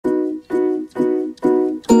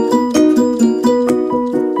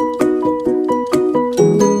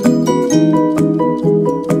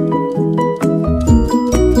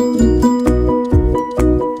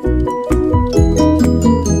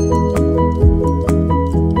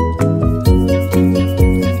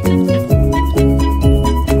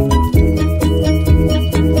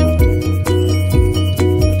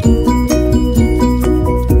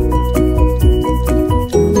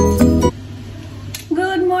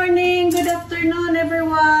afternoon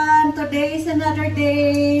everyone. Today is another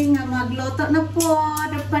day nga magluto na po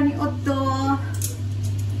ng paniud to.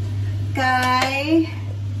 Kay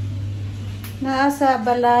nasa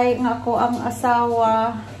balay nga ako ang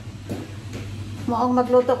asawa. Maong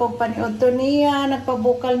magluto kog paniud to niya,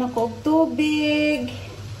 nagpabukal na ko og tubig.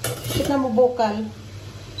 Kita mo bukal.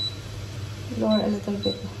 Lower a little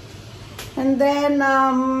bit. And then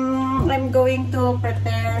I'm going to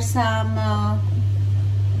prepare some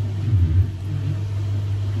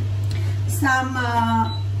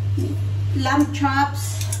lamb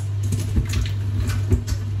chops.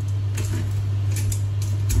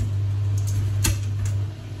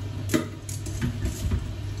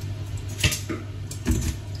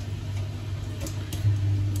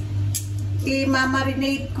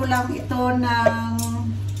 I-marinate ko lang ito ng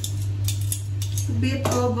bit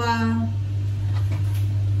of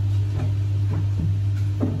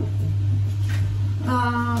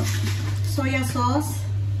soya sauce.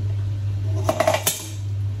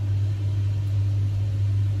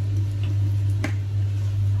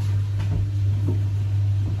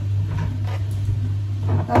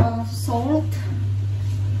 Salt.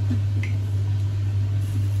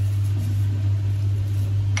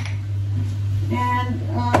 And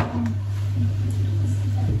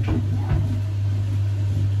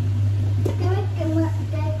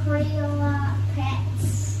Crayola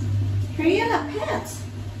pets. Crayola pets?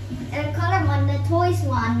 Call them on the toys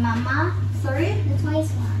one, Mama. Sorry? The toys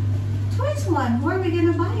one. Toys one. Where are we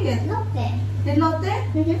gonna buy it? Lotte. In Lotte?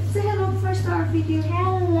 Say hello first to our video.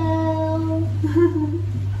 Hello.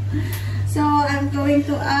 So I'm going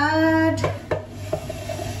to add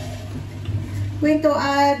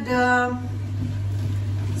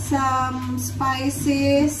some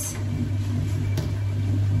spices.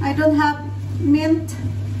 I don't have mint,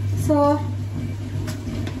 so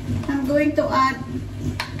I'm going to add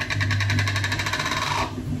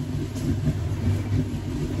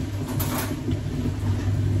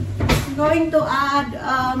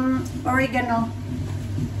oregano.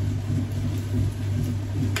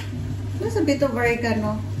 Just a bit of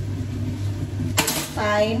oregano.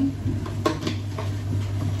 Fine.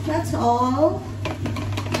 That's all.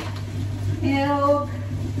 And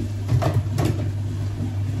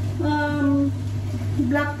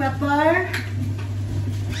black pepper.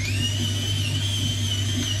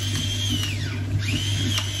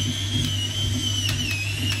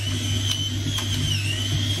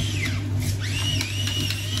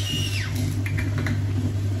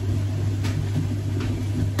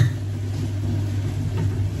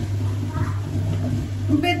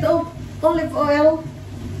 A bit of olive oil.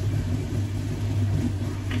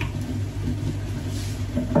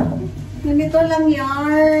 Ganito lang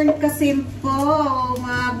yarn, kasimple,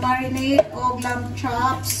 mag-marinate o lamb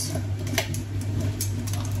chops.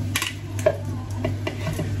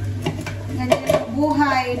 Ganyan ang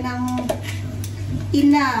buhay ng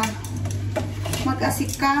ina,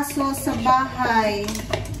 mag-asikaso sa bahay.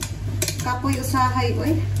 Kapoy usahay,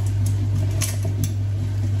 oy.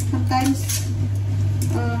 Sometimes,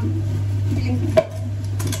 feeling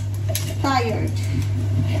tired.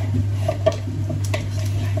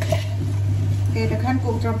 Kaya daghan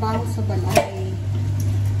kong trabaho sa balay.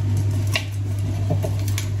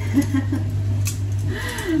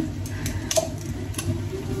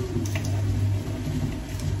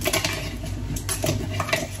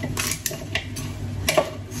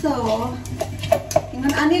 So,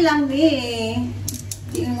 ingon ani lang ni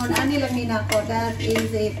nako. That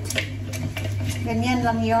is it. Ganyan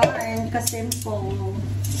lang yarn, kasimple.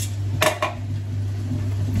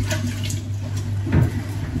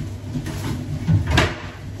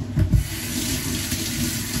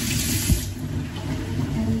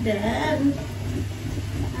 Then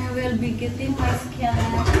I will be getting my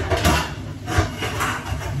scallop.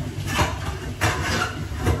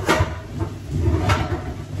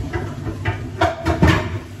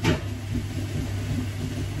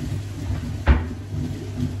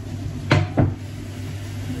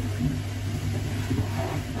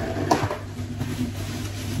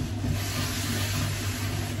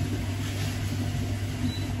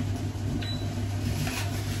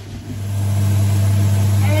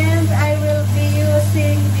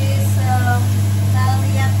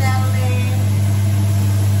 Italian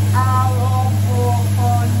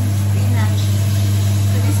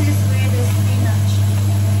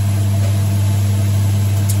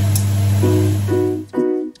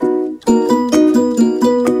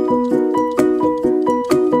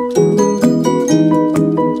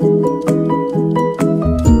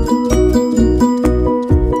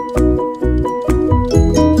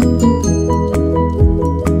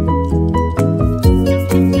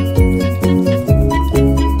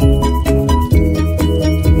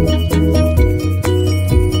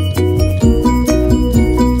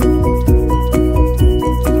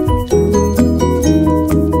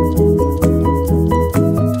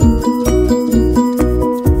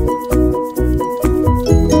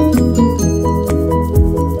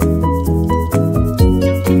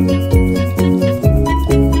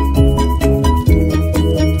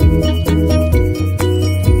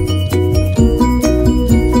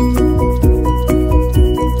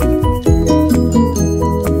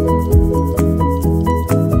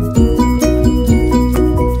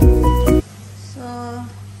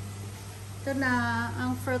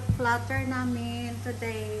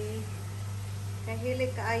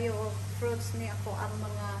Kahilig kaayo og fruits ni ako ang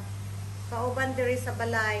mga kauban diri sa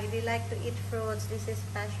balay. They like to eat fruits. This is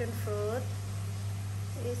passion fruit.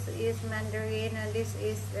 This is mandarin and this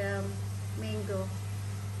is mango.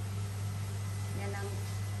 Yan ang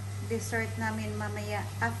dessert namin mamaya.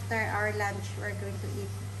 After our lunch, we're going to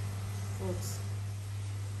eat fruits.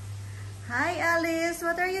 Hi Alice,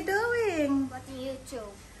 what are you doing? Watching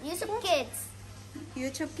YouTube. YouTube Kids.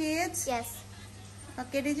 YouTube Kids? Yes.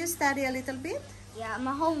 Okay, did you study a little bit? Yeah,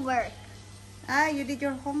 my homework. Ah, you did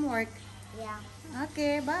your homework. Yeah.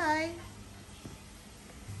 Okay, bye.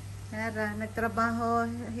 Nara, nagtrabaho.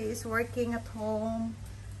 He is working at home.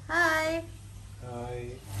 Hi.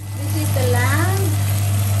 Hi. This is the land.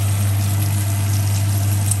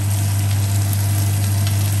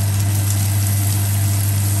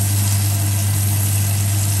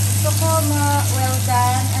 Gusto ko well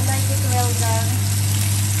done. I like it well done.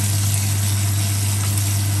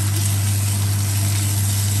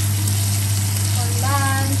 For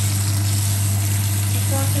lunch.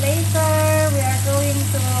 Because later we are going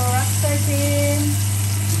to Rocksurfing.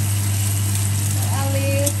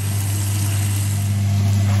 Alice.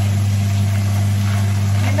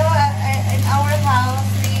 You know, in our house,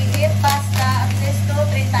 we eat pasta at least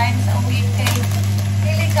 2-3 times a week. Kay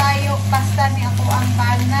dili kayo pasta ni ako ang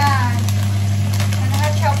bana.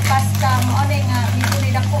 Nanahan siya pasta. Maunay nga, dito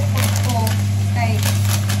nila ko. Kay,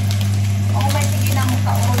 ako may sige na mo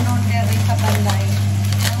kaunon diri sa balay.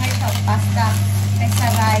 Nanahan siya pasta kaysa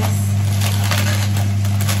rice.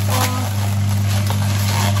 So,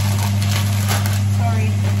 sorry.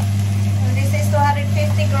 So, this is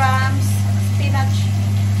 250 grams spinach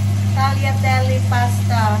tagliatelle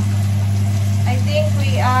pasta. I think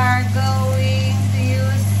we are going to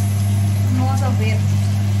use most of it.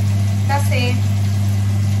 Kasi,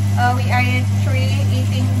 we are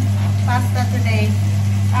eating pasta today.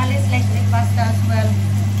 Alice likes to eat pasta as well.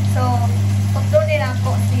 So, pagdunin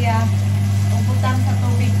ako siya. Ubutan sa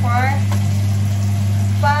tubig for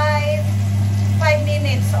 5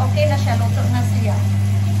 minutes. Okay na siya. Luto na siya.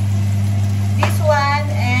 This one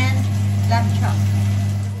and lamb chop.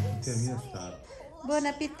 Okay, here start. Bon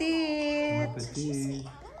appetit! Bon appetit.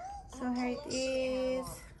 So here it is.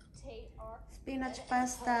 Spinach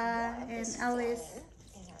pasta and Alice.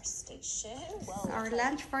 Our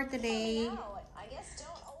lunch for today.